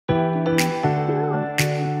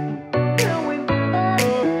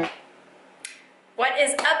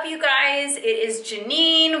guys, it is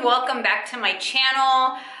Janine. Welcome back to my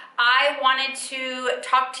channel. I wanted to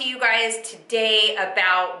talk to you guys today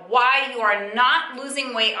about why you are not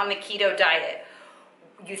losing weight on the keto diet.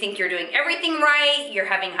 You think you're doing everything right, you're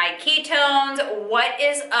having high ketones. What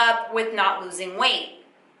is up with not losing weight?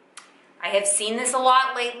 I have seen this a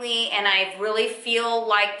lot lately, and I really feel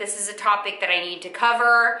like this is a topic that I need to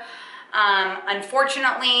cover.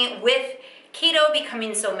 Unfortunately, with keto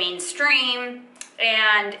becoming so mainstream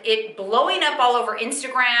and it blowing up all over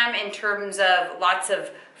Instagram in terms of lots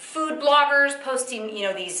of food bloggers posting,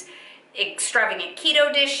 these extravagant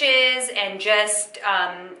keto dishes and just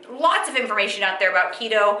lots of information out there about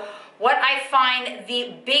keto. What I find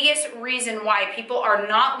the biggest reason why people are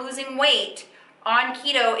not losing weight on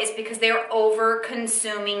keto is because they're over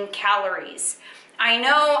consuming calories. I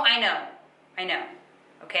know,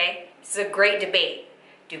 okay? This is a great debate.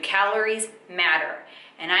 Do calories matter?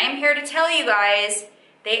 And I am here to tell you guys,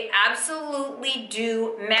 they absolutely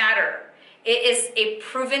do matter. It is a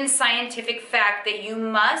proven scientific fact that you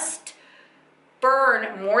must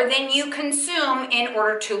burn more than you consume in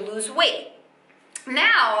order to lose weight.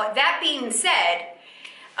 Now, that being said,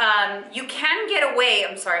 you can get away,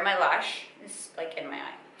 I'm sorry, my lash is like in my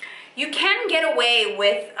eye. You can get away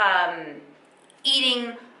with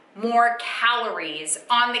eating more calories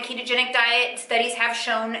on the ketogenic diet. Studies have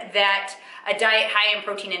shown that a diet high in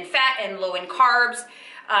protein and fat and low in carbs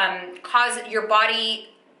cause your body,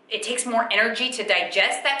 it takes more energy to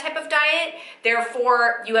digest that type of diet.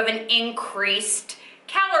 Therefore, you have an increased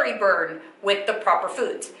calorie burn with the proper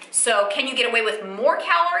foods. So can you get away with more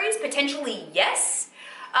calories? Potentially, yes.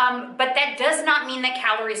 But that does not mean that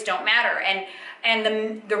calories don't matter. And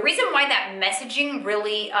the reason why that messaging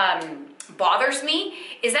really bothers me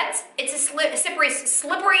is that it's a slippery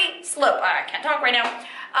slope. I can't talk right now.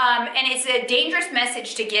 And it's a dangerous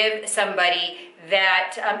message to give somebody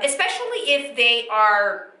that, especially if they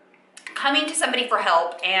are coming to somebody for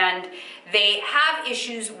help and they have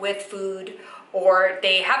issues with food or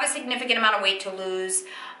they have a significant amount of weight to lose.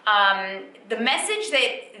 The message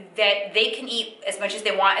that they can eat as much as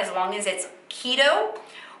they want as long as it's keto,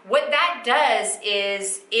 what that does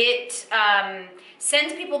is it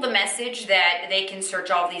sends people the message that they can search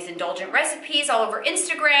all these indulgent recipes all over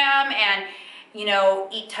Instagram and,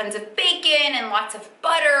 eat tons of bacon and lots of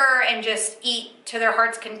butter and just eat to their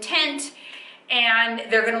heart's content, and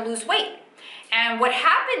they're gonna lose weight. And what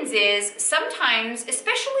happens is sometimes,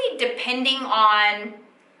 especially depending on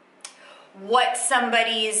what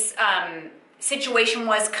somebody's situation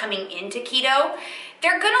was coming into keto,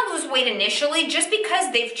 they're gonna lose weight initially just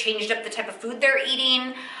because they've changed up the type of food they're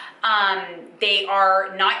eating. They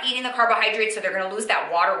are not eating the carbohydrates, so they're gonna lose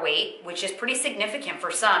that water weight, which is pretty significant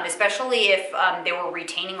for some, especially if they were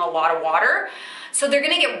retaining a lot of water. So they're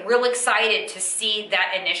gonna get real excited to see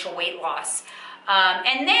that initial weight loss.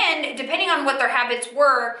 And then, depending on what their habits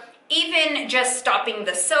were, even just stopping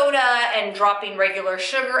the soda and dropping regular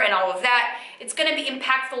sugar and all of that, it's gonna be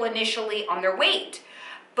impactful initially on their weight.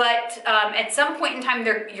 But at some point in time,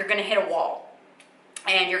 you're gonna hit a wall.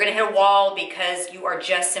 And you're gonna hit a wall because you are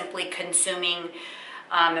just simply consuming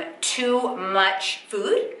too much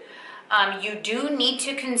food. You do need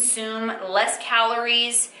to consume less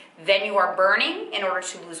calories than you are burning in order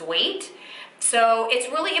to lose weight. So it's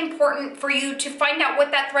really important for you to find out what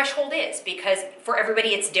that threshold is, because for everybody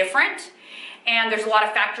it's different and there's a lot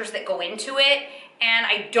of factors that go into it. And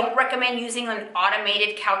I don't recommend using an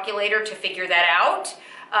automated calculator to figure that out.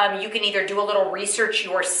 You can either do a little research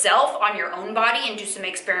yourself on your own body and do some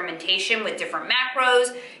experimentation with different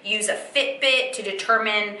macros, use a Fitbit to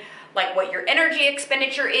determine like what your energy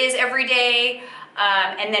expenditure is every day,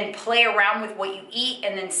 and then play around with what you eat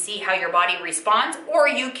and then see how your body responds. Or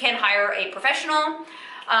you can hire a professional.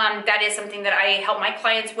 That is something that I help my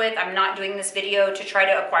clients with. I'm not doing this video to try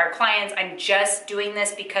to acquire clients. I'm just doing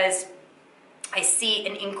this because I see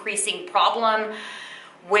an increasing problem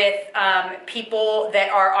with people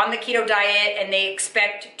that are on the keto diet and they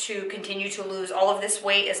expect to continue to lose all of this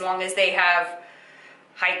weight as long as they have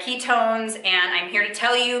high ketones. And I'm here to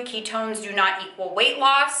tell you, ketones do not equal weight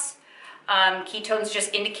loss. Ketones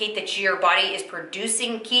just indicate that your body is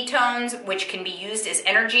producing ketones, which can be used as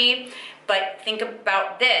energy. But think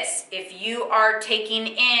about this. If you are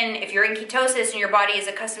if you're in ketosis and your body is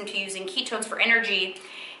accustomed to using ketones for energy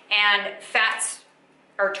and fats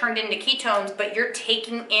are turned into ketones, but you're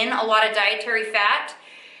taking in a lot of dietary fat,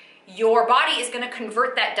 your body is going to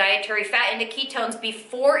convert that dietary fat into ketones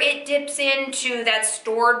before it dips into that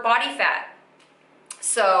stored body fat.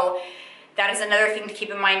 So That is another thing to keep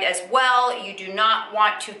in mind as well. You do not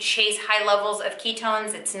want to chase high levels of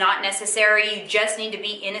ketones. It's not necessary. You just need to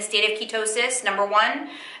be in a state of ketosis, number one.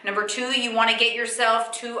 Number two, you want to get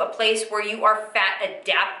yourself to a place where you are fat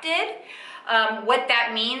adapted. What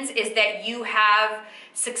that means is that you have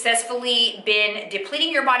successfully been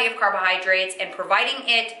depleting your body of carbohydrates and providing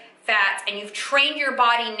it fats, and you've trained your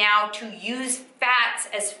body now to use fats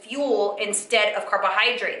as fuel instead of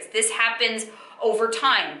carbohydrates. This happens over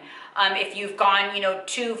time. If you've gone,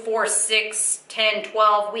 2, 4, 6, 10,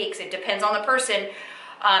 12 weeks, it depends on the person,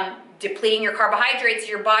 depleting your carbohydrates,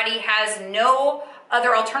 your body has no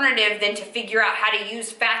other alternative than to figure out how to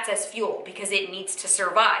use fats as fuel because it needs to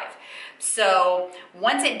survive. So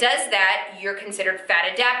once it does that, you're considered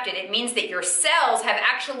fat adapted. It means that your cells have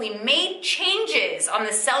actually made changes on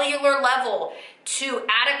the cellular level to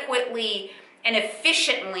adequately and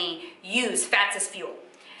efficiently use fats as fuel.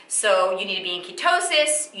 So you need to be in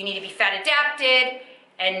ketosis, you need to be fat adapted,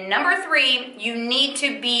 and number three, you need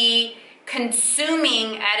to be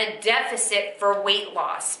consuming at a deficit for weight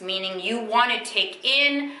loss, meaning you want to take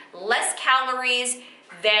in less calories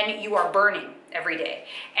than you are burning every day.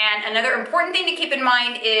 And another important thing to keep in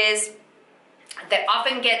mind is that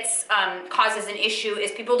often causes an issue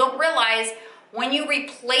is people don't realize when you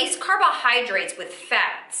replace carbohydrates with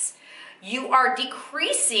fats, you are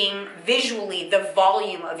decreasing visually the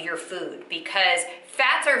volume of your food because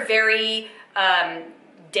fats are very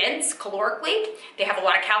dense calorically. They have a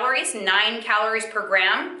lot of calories, 9 calories per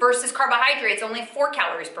gram, versus carbohydrates, only 4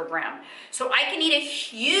 calories per gram. So I can eat a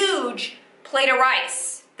huge plate of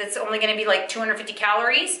rice that's only going to be like 250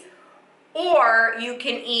 calories, or you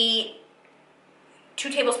can eat 2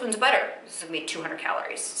 tablespoons of butter. This is going to be 200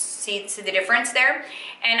 calories. See the difference there?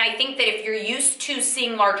 And I think that if you're used to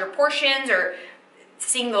seeing larger portions or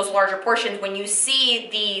seeing those larger portions, when you see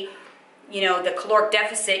the caloric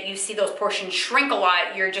deficit, you see those portions shrink a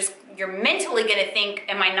lot, you're mentally going to think,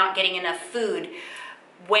 am I not getting enough food?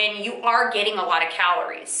 When you are getting a lot of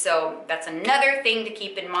calories. So that's another thing to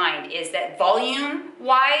keep in mind is that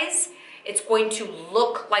volume-wise, it's going to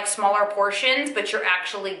look like smaller portions, but you're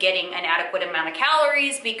actually getting an adequate amount of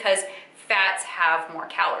calories because fats have more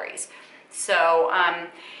calories. So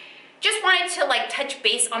just wanted to touch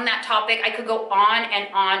base on that topic. I could go on and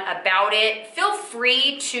on about it. Feel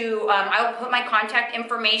free to, I'll put my contact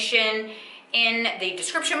information in the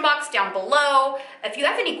description box down below. If you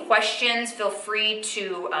have any questions, feel free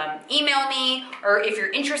to email me, or if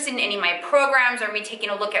you're interested in any of my programs or me taking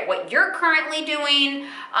a look at what you're currently doing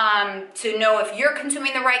to know if you're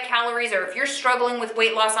consuming the right calories or if you're struggling with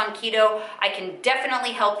weight loss on keto, I can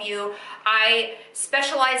definitely help you. I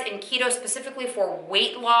specialize in keto specifically for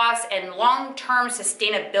weight loss and long-term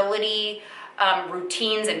sustainability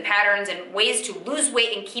routines and patterns and ways to lose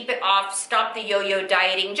weight and keep it off, stop the yo-yo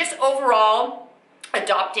dieting, just overall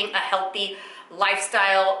adopting a healthy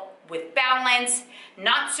lifestyle with balance,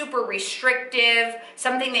 not super restrictive,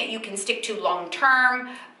 something that you can stick to long term,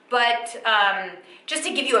 but just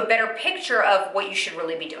to give you a better picture of what you should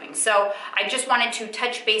really be doing. So I just wanted to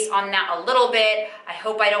touch base on that a little bit. I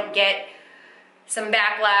hope I don't get some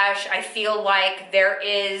backlash. I feel like there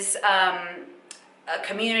is a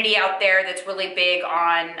community out there that's really big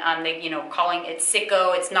on calling it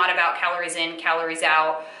sicko. It's not about calories in, calories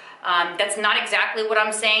out. That's not exactly what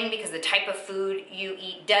I'm saying because the type of food you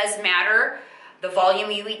eat does matter. The volume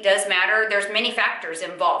you eat does matter. There's many factors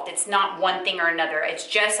involved. It's not one thing or another. I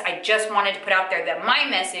just wanted to put out there that my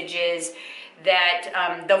message is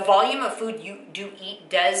that the volume of food you do eat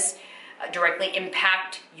does directly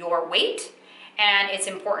impact your weight. And it's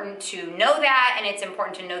important to know that, and it's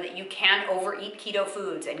important to know that you can overeat keto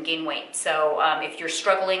foods and gain weight. So if you're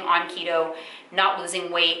struggling on keto, not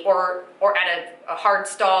losing weight, or at a hard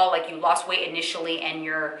stall, like you lost weight initially and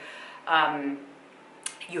you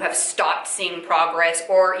have stopped seeing progress,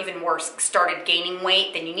 or even worse, started gaining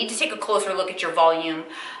weight, then you need to take a closer look at your volume.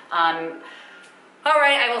 All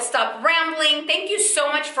right, I will stop rambling. Thank you so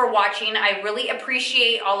much for watching. I really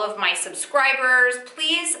appreciate all of my subscribers.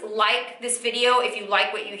 Please like this video if you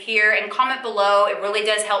like what you hear, and comment below. It really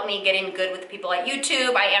does help me get in good with the people at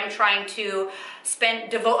YouTube. I am trying to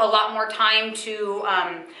devote a lot more time to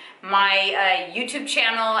my YouTube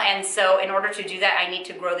channel, and so in order to do that, I need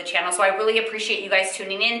to grow the channel. So I really appreciate you guys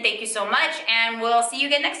tuning in. Thank you so much, and we'll see you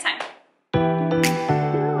again next time.